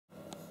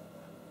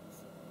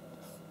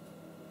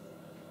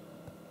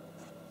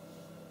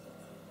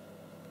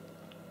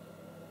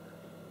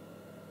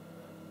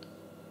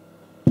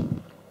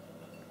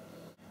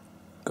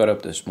got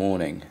up this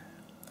morning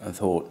and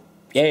thought,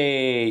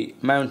 yay,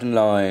 mountain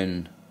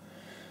lion,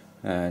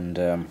 and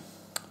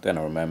then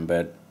I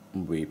remembered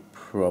we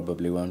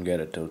probably won't get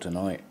it till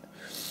tonight.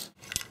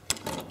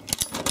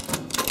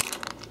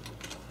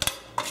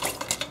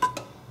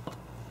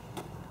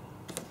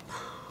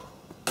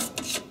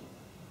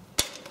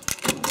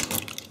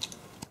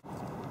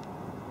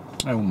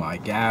 Oh my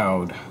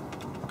god,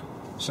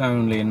 it's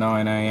only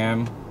 9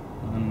 AM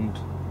and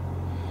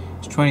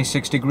it's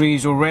 26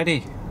 degrees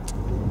already.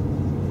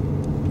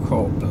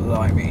 Oh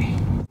blimey.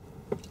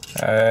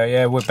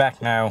 Yeah, we're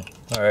back now.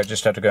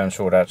 Just had to go and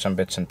sort out some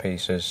bits and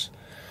pieces.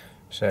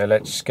 So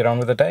let's get on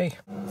with the day.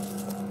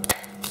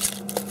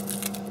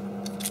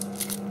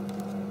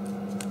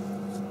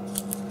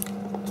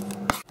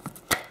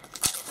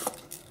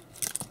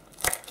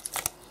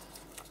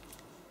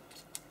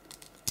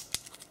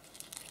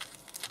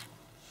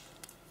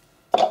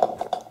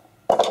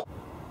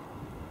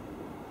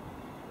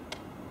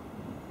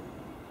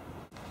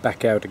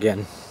 Back out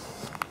again.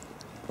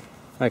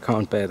 I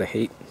can't bear the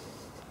heat.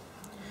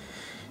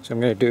 So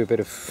I'm going to do a bit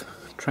of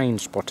train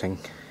spotting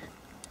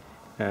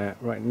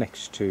right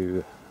next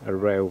to a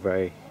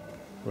railway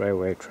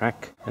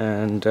track,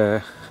 and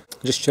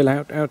just chill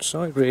out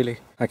outside really.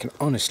 I can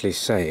honestly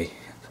say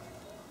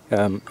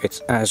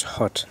it's as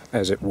hot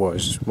as it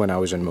was when I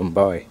was in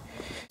Mumbai.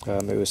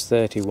 It was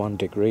 31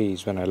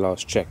 degrees when I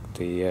last checked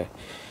the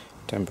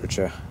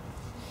temperature.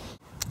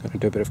 I'm going to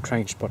do a bit of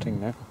train spotting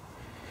now.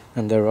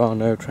 And there are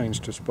no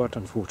trains to spot,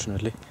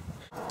 unfortunately.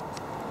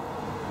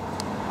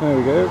 There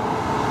we go.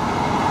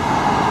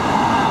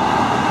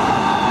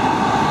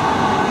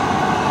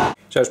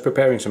 So I was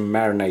preparing some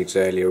marinades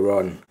earlier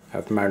on.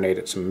 I've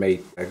marinated some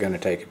meat. I'm going to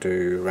take it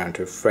around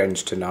to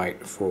friends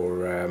tonight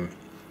for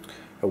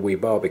a wee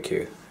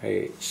barbecue.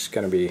 It's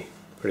going to be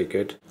pretty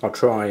good. I'll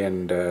try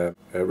and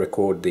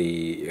record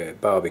the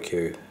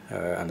barbecue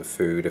and the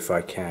food if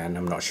I can.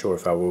 I'm not sure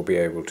if I will be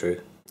able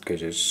to,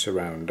 because it's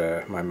around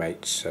my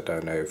mates. I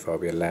don't know if I'll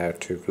be allowed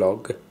to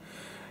vlog,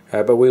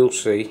 but we'll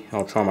see.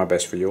 I'll try my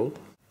best for you all.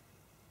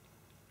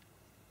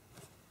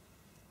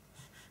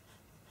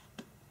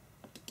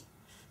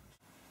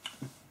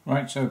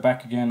 Right, so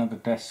back again at the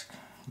desk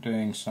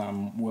doing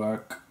some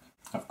work.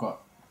 I've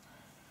got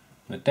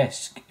the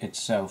desk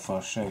itself,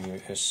 I'll show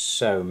you, is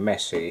so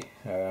messy.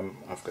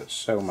 I've got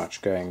so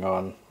much going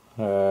on,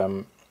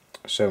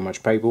 so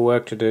much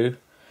paperwork to do,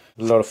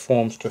 a lot of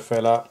forms to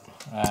fill up,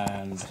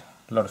 and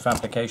a lot of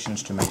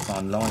applications to make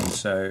online,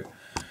 so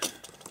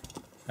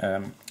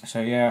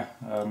yeah,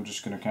 I'm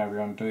just going to carry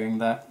on doing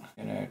that.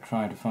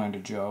 Trying to find a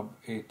job.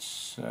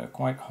 It's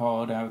quite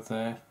hard out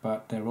there,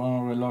 but there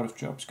are a lot of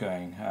jobs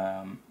going,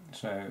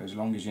 so as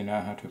long as you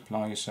know how to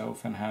apply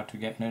yourself and how to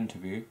get an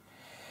interview,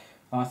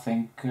 I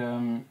think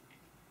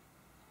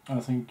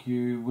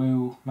you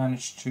will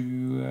manage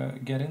to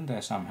get in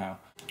there somehow.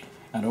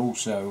 And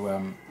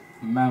also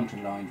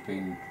Mountain Lion's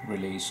been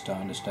released, I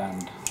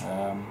understand.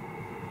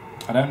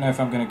 I don't know if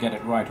I'm going to get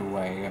it right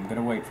away. I'm going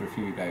to wait for a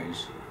few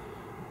days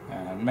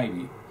and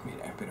maybe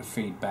a bit of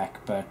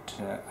feedback, but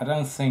I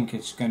don't think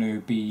it's going to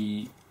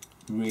be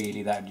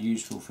really that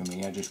useful for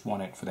me. I just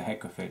want it for the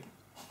heck of it,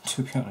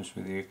 to be honest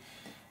with you.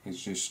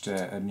 It's just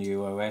a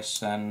new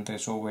OS, and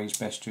it's always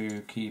best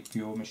to keep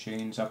your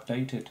machines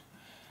updated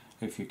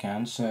if you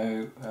can,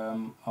 so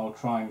I'll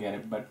try and get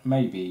it, but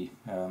maybe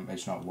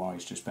it's not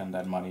wise to spend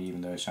that money,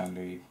 even though it's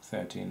only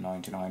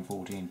 £13.99,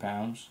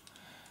 £14.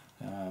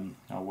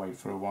 I'll wait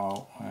for a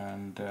while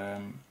and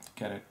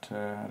get it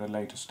at a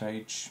later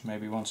stage,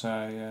 maybe once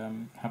I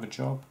have a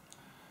job.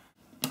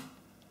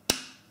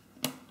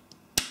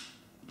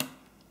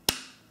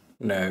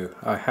 No,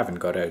 I haven't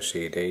got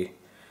OCD.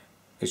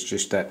 It's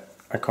just that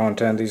I can't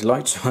turn these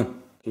lights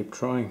on. Keep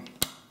trying.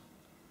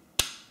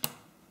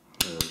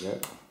 There we go.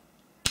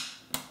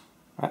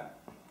 Ah,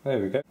 there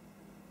we go.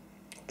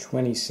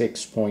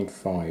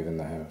 26.5 in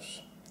the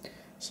house.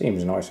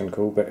 Seems nice and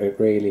cool, but it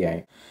really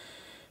ain't.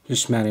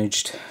 Just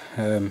managed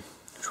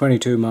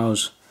 22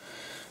 miles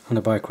on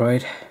the bike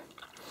ride.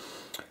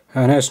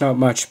 I know it's not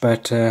much,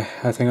 but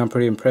I think I'm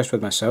pretty impressed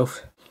with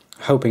myself.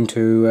 Hoping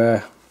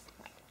to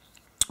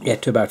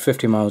get to about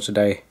 50 miles a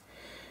day,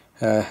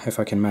 if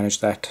I can manage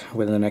that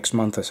within the next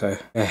month or so.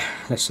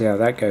 Let's see how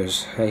that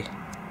goes, hey?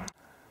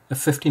 A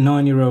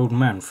 59-year-old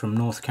man from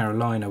North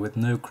Carolina with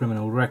no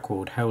criminal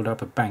record held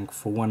up a bank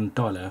for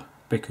 $1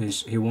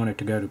 because he wanted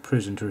to go to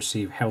prison to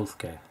receive health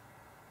care.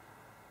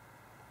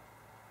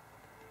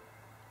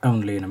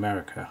 Only in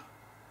America.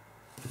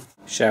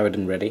 Showered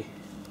and ready.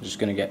 I'm just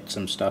going to get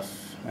some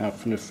stuff out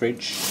from the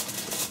fridge.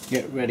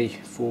 Get ready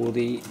for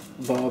the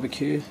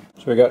barbecue.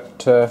 So we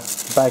got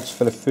bags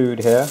full of food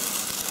here.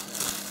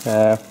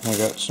 We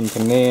got some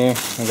paneer,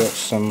 we got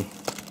some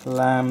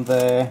lamb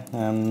there,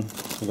 and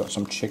we got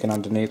some chicken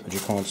underneath, which you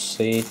can't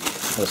see.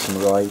 There's some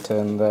raita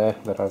in there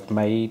that I've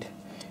made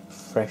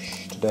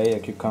fresh today, a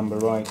cucumber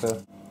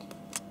raita.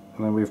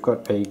 And then we've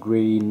got a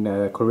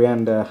green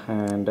coriander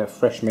and a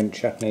fresh mint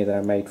chutney that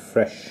I made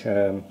fresh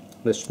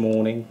this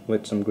morning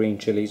with some green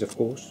chilies, of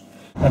course.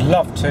 I'd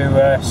love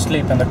to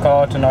sleep in the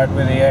car tonight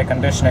with the air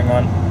conditioning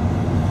on.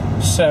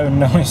 So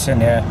nice in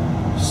here.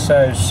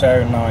 So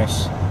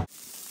nice.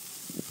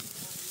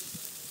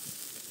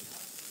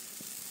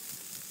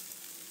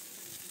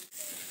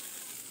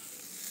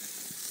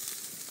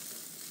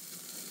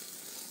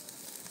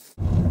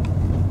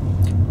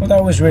 Well,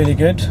 that was really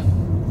good.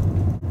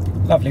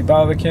 Lovely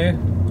barbecue.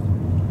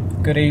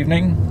 Good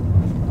evening.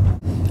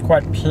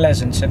 Quite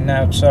pleasant sitting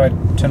outside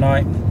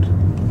tonight.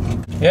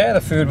 Yeah,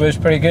 the food was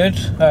pretty good.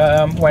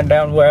 Went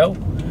down well.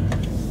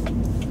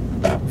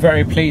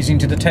 Very pleasing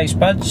to the taste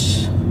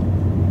buds,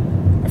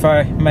 if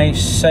I may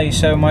say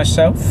so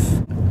myself.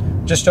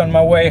 Just on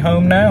my way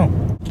home now.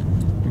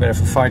 Bit of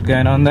a fight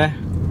going on there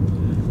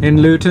in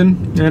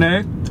Luton, you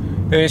know.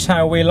 Here's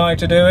how we like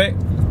to do it.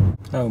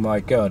 Oh my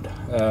god,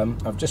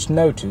 I've just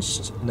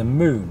noticed the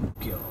moon.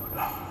 God,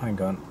 hang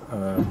on.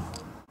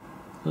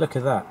 Look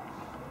at that.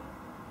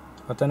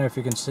 I don't know if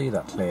you can see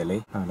that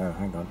clearly. Oh no,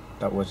 hang on.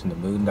 That wasn't the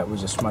moon, that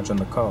was a smudge on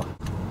the car.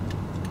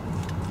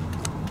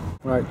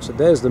 Right, so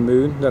there's the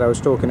moon that I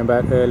was talking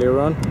about earlier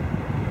on.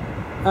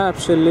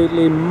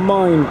 Absolutely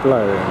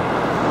mind-blowing.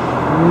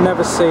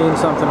 Never seen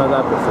something like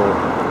that before.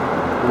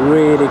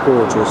 Really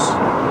gorgeous.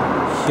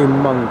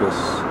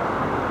 Humongous.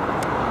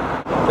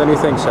 Don't you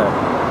think so?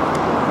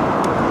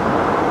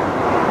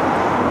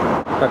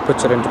 That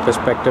puts it into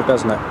perspective,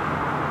 doesn't it?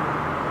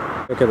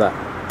 Look at that.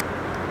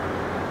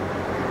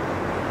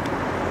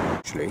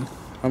 Actually,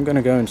 I'm going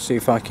to go and see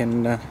if I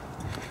can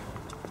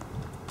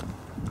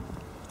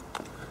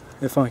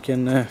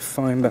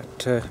find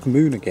that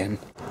moon again.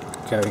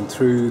 Going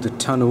through the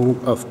tunnel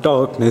of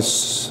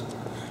darkness.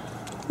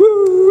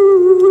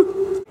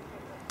 Woo!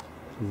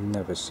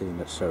 Never seen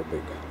it so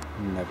big.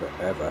 Never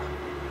ever.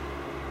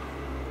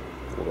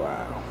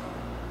 Wow.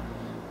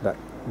 That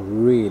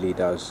really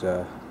does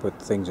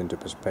put things into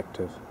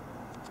perspective.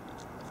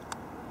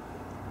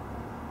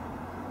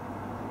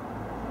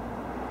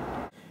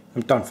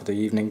 I'm done for the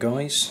evening,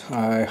 guys.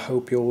 I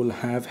hope you all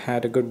have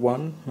had a good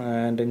one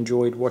and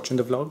enjoyed watching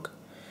the vlog.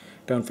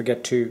 Don't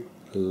forget to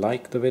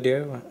like the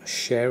video,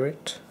 share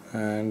it,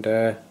 and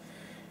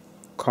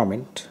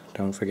comment.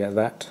 Don't forget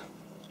that.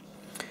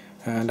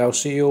 And I'll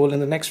see you all in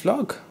the next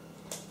vlog.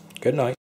 Good night.